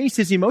 And it changed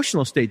his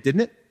emotional state, didn't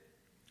it?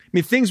 I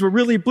mean, things were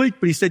really bleak,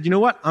 but he said, you know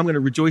what? I'm going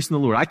to rejoice in the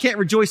Lord. I can't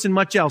rejoice in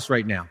much else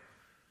right now,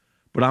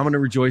 but I'm going to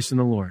rejoice in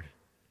the Lord.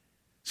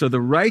 So the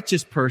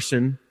righteous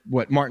person,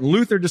 what Martin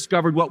Luther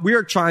discovered, what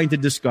we're trying to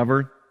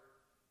discover,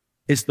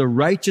 is the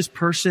righteous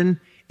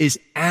person is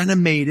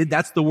animated.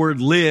 That's the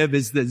word live,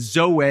 is the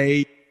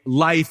zoe,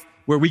 life,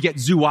 where we get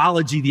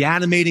zoology, the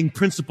animating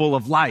principle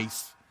of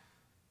life.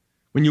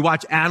 When you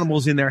watch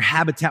animals in their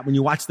habitat, when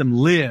you watch them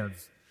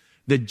live,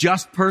 the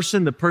just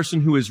person, the person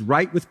who is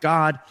right with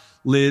God,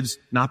 lives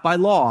not by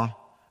law,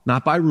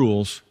 not by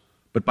rules,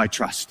 but by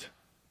trust,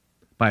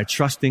 by a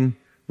trusting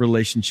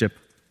relationship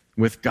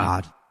with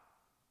God.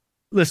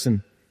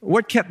 Listen,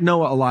 what kept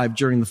Noah alive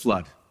during the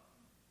flood?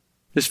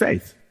 His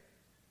faith.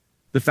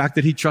 The fact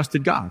that he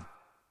trusted God.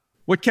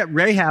 What kept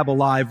Rahab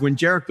alive when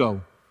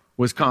Jericho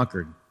was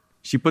conquered?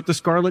 She put the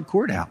scarlet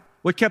cord out.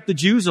 What kept the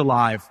Jews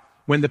alive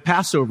when the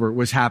Passover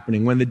was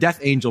happening, when the death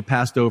angel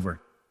passed over?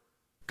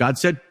 God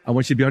said, I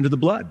want you to be under the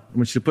blood. I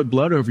want you to put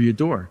blood over your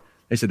door.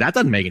 They said, that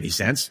doesn't make any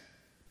sense.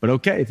 But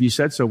okay, if you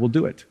said so, we'll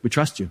do it. We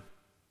trust you.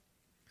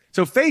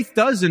 So faith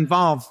does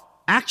involve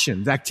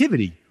actions,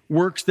 activity,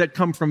 works that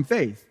come from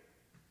faith,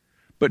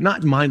 but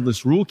not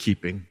mindless rule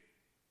keeping.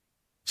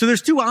 So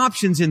there's 2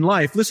 options in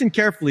life. Listen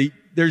carefully.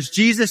 There's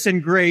Jesus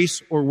and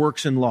grace or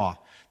works and law.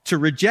 To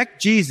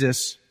reject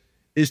Jesus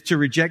is to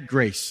reject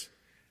grace.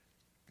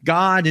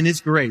 God in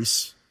his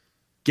grace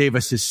gave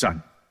us his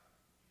son.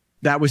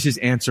 That was his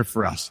answer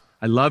for us.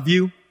 I love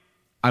you.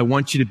 I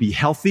want you to be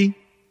healthy.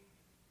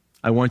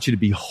 I want you to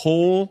be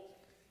whole.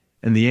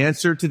 And the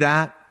answer to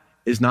that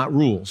is not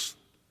rules.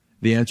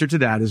 The answer to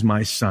that is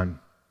my son.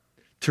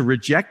 To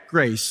reject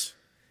grace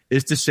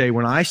is to say,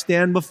 when I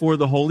stand before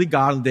the holy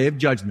God on the day of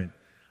judgment,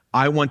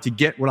 I want to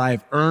get what I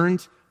have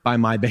earned by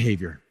my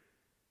behavior.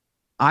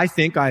 I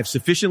think I have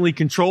sufficiently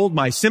controlled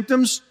my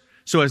symptoms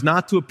so as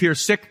not to appear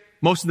sick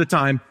most of the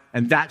time,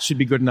 and that should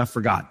be good enough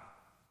for God.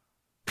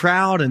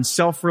 Proud and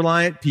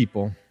self-reliant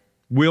people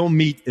will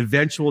meet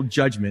eventual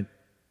judgment,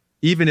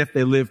 even if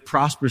they live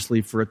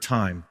prosperously for a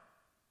time.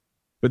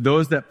 But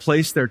those that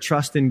place their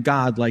trust in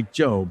God, like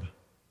Job,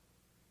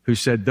 who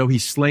said, though he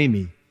slay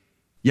me,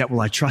 yet will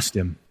I trust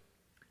him,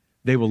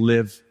 they will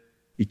live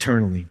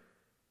eternally.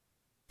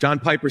 John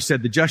Piper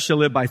said, the just shall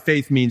live by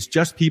faith means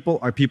just people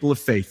are people of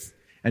faith,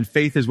 and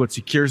faith is what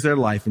secures their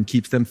life and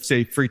keeps them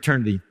safe for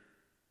eternity.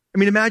 I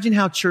mean, imagine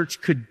how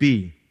church could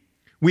be.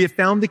 We have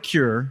found the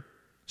cure,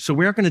 so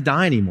we aren't going to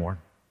die anymore.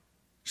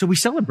 So we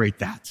celebrate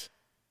that.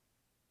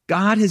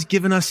 God has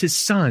given us his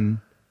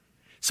son.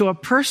 So a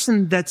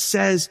person that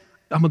says,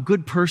 I'm a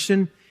good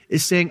person,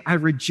 is saying, I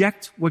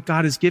reject what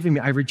God has given me.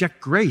 I reject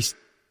grace.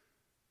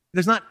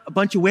 There's not a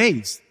bunch of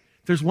ways.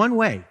 There's one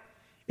way.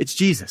 It's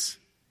Jesus.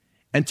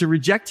 And to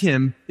reject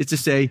him is to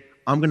say,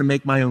 I'm going to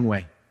make my own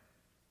way.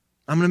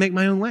 I'm going to make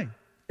my own way.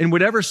 In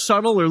whatever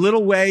subtle or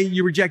little way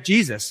you reject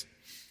Jesus,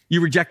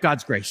 you reject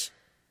God's grace.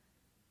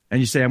 And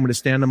you say, I'm going to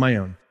stand on my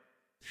own.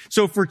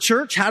 So for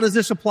church, how does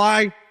this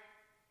apply?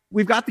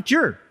 We've got the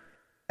cure.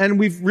 And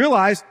we've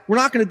realized we're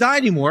not going to die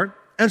anymore.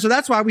 And so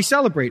that's why we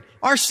celebrate.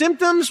 Our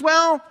symptoms,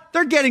 well,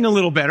 they're getting a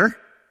little better.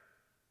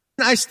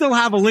 I still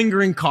have a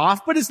lingering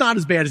cough, but it's not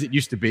as bad as it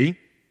used to be.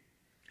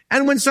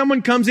 And when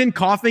someone comes in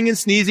coughing and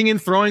sneezing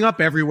and throwing up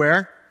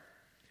everywhere,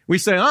 we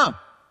say, oh,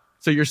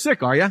 so you're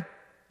sick, are you?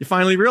 You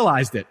finally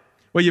realized it.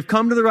 Well, you've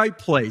come to the right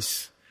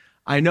place.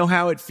 I know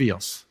how it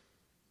feels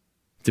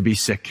to be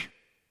sick.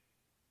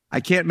 I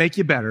can't make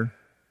you better,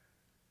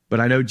 but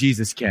I know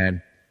Jesus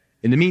can.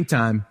 In the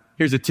meantime,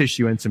 here's a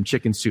tissue and some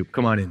chicken soup.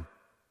 Come on in.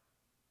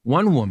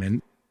 One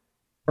woman,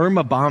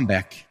 Irma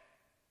Bombeck,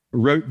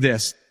 wrote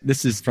this.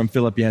 This is from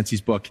Philip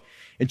Yancey's book.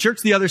 In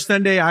church the other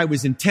Sunday, I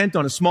was intent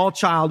on a small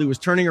child who was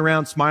turning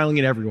around, smiling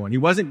at everyone. He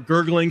wasn't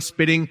gurgling,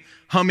 spitting,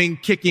 humming,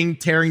 kicking,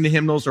 tearing the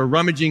hymnals, or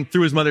rummaging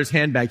through his mother's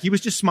handbag. He was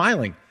just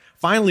smiling.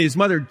 Finally, his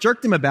mother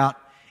jerked him about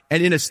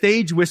and in a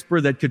stage whisper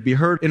that could be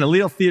heard in a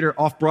little theater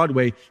off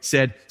Broadway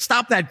said,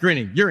 stop that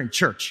grinning. You're in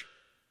church.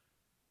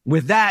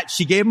 With that,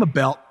 she gave him a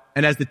belt,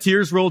 and as the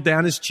tears rolled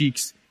down his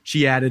cheeks,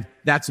 she added,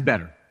 that's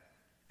better.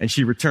 And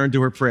she returned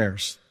to her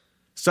prayers.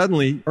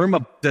 Suddenly,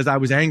 Irma says, I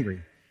was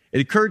angry. It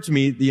occurred to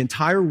me the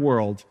entire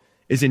world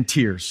is in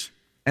tears.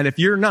 And if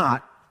you're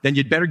not, then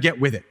you'd better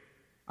get with it.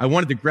 I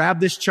wanted to grab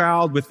this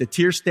child with the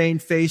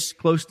tear-stained face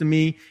close to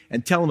me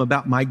and tell him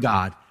about my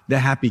God, the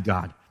happy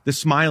God, the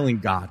smiling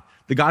God,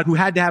 the God who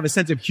had to have a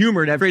sense of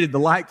humor and have created the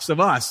likes of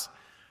us.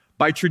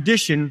 By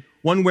tradition,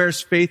 one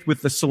wears faith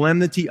with the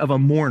solemnity of a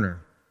mourner,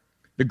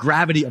 the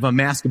gravity of a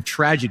mask of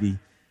tragedy,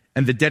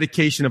 and the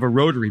dedication of a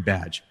Rotary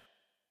badge.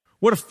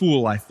 What a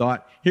fool, I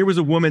thought. Here was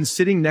a woman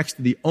sitting next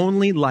to the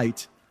only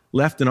light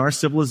left in our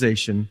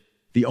civilization,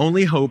 the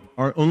only hope,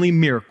 our only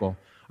miracle,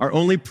 our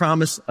only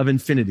promise of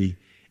infinity.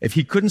 If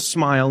he couldn't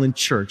smile in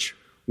church,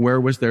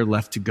 where was there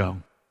left to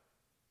go?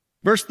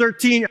 Verse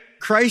 13,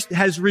 Christ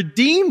has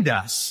redeemed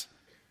us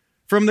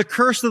from the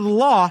curse of the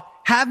law,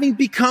 having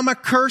become a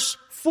curse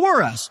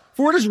for us.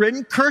 For it is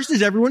written, cursed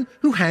is everyone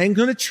who hangs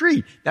on a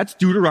tree. That's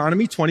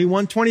Deuteronomy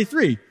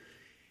 21:23.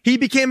 He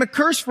became a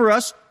curse for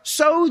us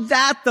so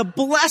that the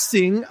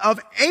blessing of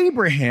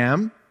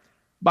Abraham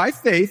by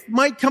faith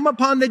might come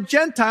upon the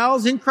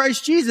Gentiles in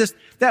Christ Jesus,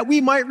 that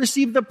we might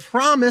receive the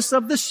promise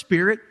of the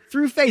Spirit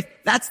through faith.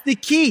 That's the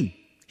key.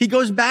 He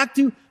goes back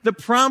to the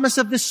promise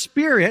of the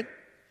Spirit.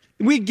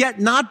 We get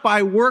not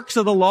by works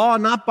of the law,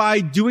 not by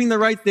doing the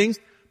right things,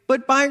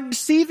 but by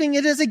receiving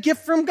it as a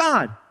gift from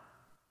God.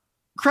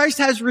 Christ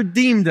has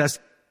redeemed us.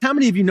 How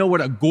many of you know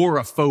what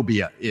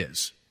agoraphobia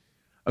is?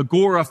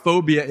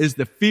 Agoraphobia is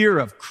the fear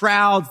of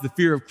crowds, the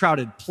fear of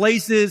crowded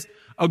places.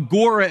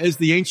 Agora is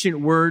the ancient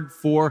word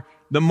for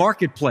the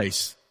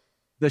marketplace,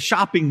 the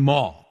shopping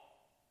mall.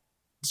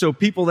 So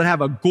people that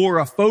have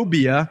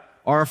agoraphobia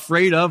are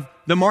afraid of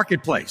the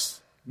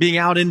marketplace, being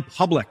out in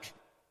public,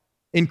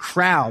 in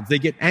crowds. They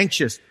get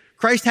anxious.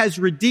 Christ has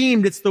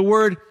redeemed. It's the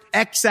word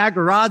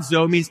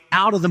exagorazo, means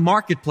out of the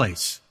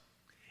marketplace.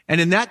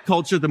 And in that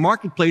culture, the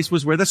marketplace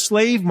was where the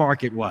slave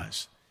market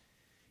was.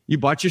 You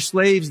bought your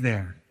slaves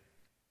there.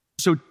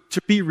 So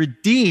to be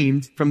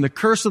redeemed from the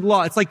curse of the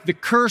law, it's like the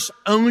curse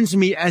owns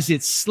me as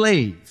its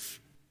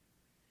slave.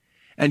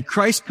 And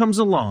Christ comes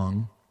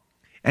along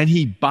and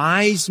he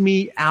buys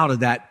me out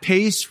of that,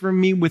 pays for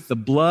me with the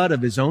blood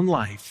of his own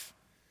life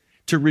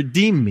to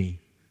redeem me.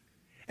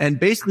 And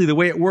basically the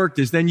way it worked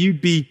is then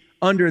you'd be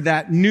under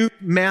that new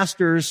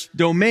master's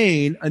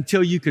domain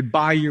until you could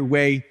buy your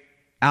way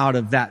out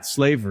of that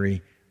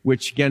slavery,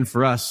 which again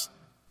for us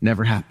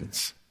never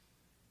happens.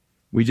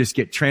 We just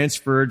get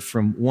transferred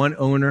from one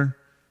owner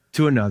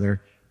to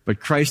another. But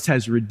Christ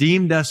has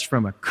redeemed us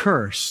from a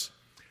curse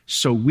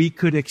so we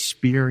could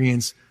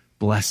experience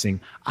blessing.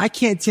 I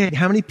can't tell you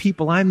how many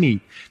people I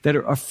meet that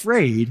are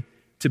afraid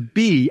to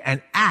be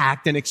and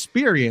act and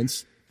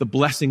experience the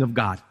blessing of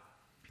God.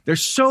 They're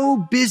so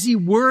busy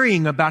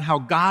worrying about how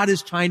God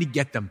is trying to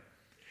get them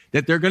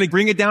that they're going to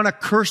bring it down a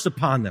curse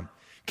upon them.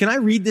 Can I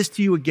read this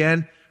to you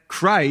again?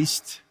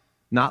 Christ,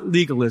 not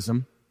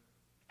legalism,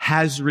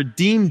 has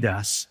redeemed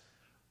us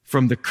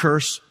from the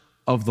curse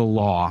of the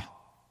law,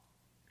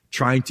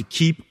 trying to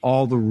keep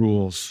all the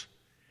rules.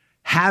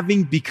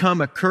 Having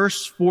become a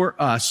curse for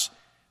us,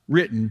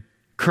 written,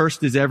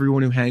 cursed is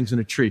everyone who hangs on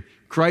a tree.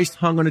 Christ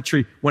hung on a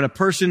tree. When a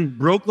person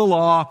broke the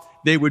law,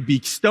 they would be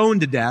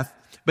stoned to death.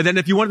 But then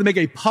if you wanted to make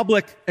a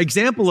public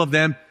example of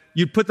them,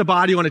 you'd put the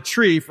body on a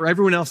tree for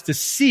everyone else to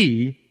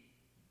see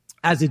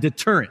as a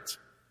deterrent,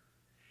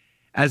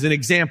 as an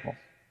example.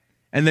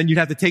 And then you'd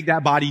have to take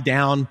that body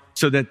down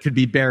so that it could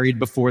be buried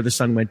before the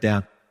sun went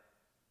down.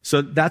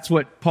 So that's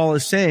what Paul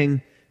is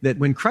saying, that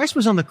when Christ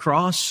was on the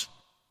cross,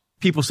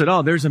 people said,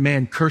 oh, there's a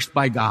man cursed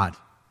by God.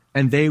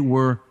 And they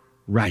were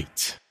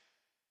right.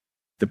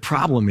 The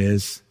problem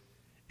is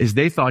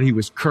they thought he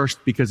was cursed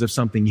because of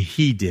something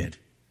he did.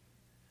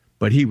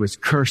 But he was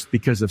cursed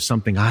because of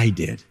something I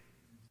did.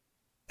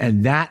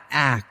 And that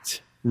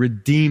act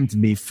redeemed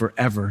me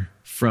forever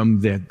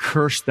from the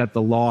curse that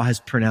the law has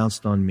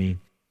pronounced on me,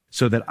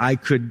 so that I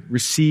could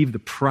receive the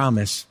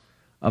promise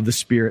of the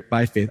Spirit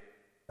by faith.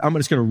 I'm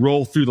just going to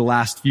roll through the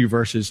last few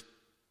verses.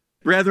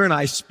 Brethren,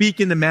 I speak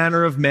in the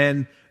manner of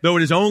men, though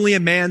it is only a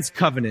man's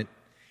covenant.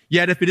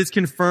 Yet if it is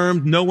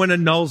confirmed, no one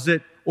annuls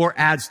it or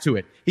adds to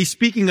it. He's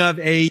speaking of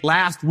a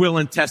last will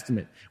and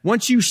testament.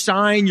 Once you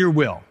sign your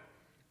will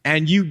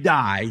and you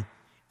die,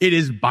 it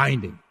is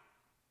binding,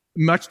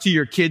 much to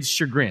your kids'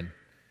 chagrin,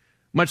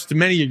 much to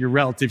many of your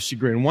relatives'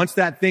 chagrin. Once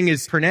that thing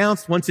is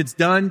pronounced, once it's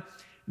done,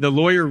 the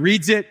lawyer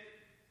reads it,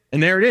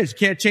 and there it is. You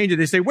can't change it.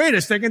 They say, wait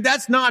a second,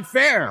 that's not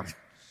fair.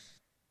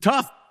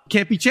 Tough.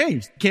 Can't be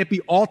changed. Can't be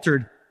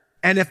altered.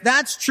 And if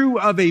that's true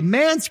of a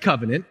man's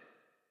covenant,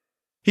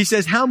 he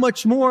says, how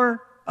much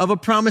more of a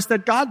promise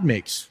that God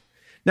makes?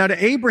 Now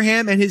to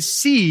Abraham and his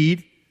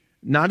seed,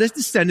 not his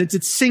descendants,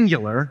 it's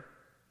singular,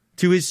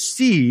 to his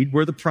seed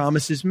where the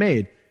promise is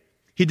made.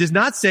 He does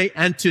not say,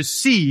 and to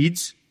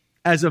seeds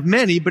as of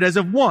many, but as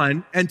of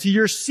one, and to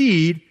your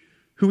seed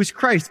who is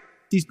Christ.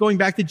 He's going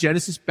back to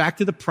Genesis, back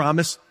to the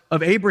promise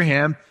of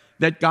Abraham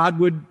that God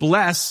would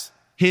bless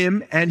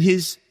him and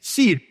his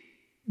seed.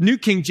 New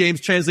King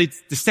James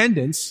translates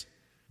descendants,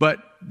 but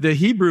the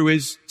Hebrew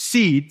is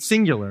seed,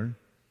 singular.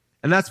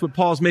 And that's what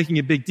Paul's making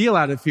a big deal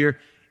out of here.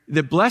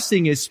 The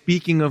blessing is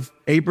speaking of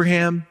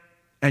Abraham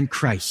and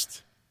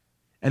Christ.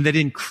 And that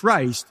in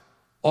Christ,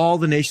 all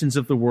the nations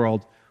of the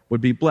world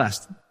would be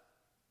blessed.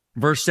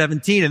 Verse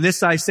 17, and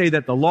this I say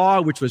that the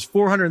law, which was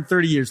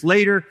 430 years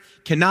later,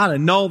 cannot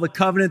annul the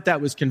covenant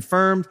that was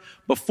confirmed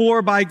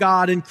before by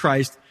God in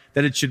Christ,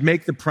 that it should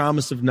make the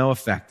promise of no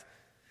effect.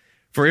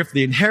 For if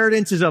the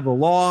inheritance is of the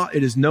law,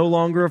 it is no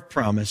longer of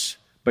promise,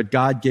 but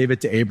God gave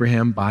it to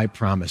Abraham by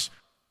promise.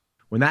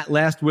 When that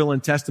last will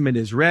and testament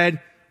is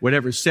read,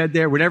 whatever's said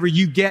there, whatever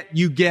you get,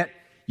 you get.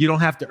 You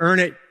don't have to earn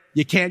it.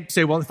 You can't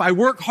say, well, if I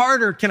work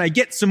harder, can I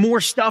get some more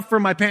stuff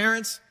from my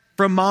parents,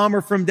 from mom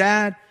or from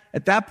dad?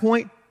 At that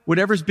point,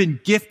 whatever's been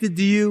gifted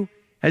to you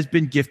has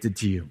been gifted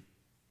to you.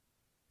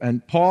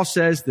 And Paul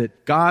says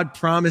that God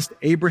promised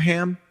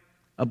Abraham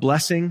a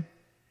blessing,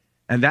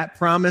 and that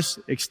promise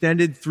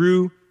extended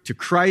through to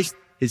Christ,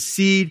 his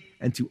seed,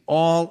 and to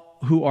all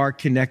who are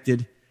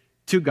connected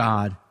to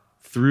God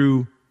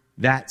through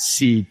that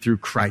seed, through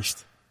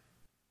Christ.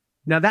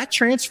 Now that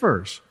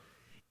transfers.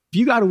 If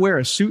you got to wear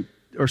a suit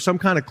or some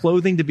kind of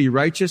clothing to be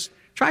righteous,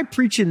 try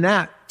preaching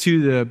that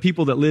to the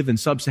people that live in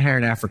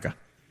sub-Saharan Africa.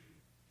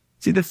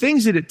 See, the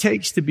things that it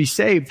takes to be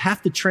saved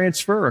have to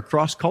transfer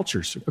across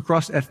cultures,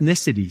 across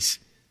ethnicities.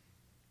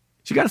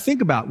 So you got to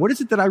think about, what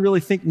is it that I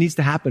really think needs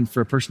to happen for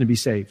a person to be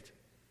saved?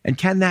 And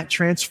can that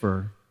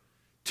transfer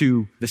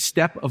to the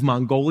steppe of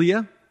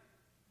Mongolia,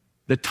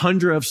 the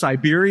tundra of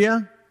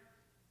Siberia,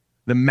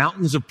 the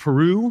mountains of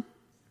Peru,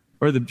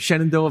 or the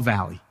Shenandoah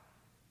Valley?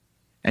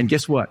 And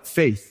guess what?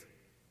 Faith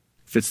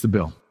fits the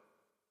bill.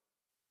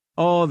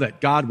 Oh,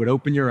 that God would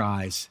open your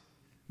eyes,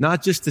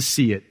 not just to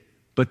see it,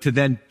 but to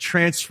then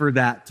transfer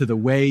that to the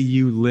way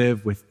you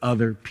live with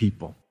other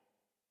people.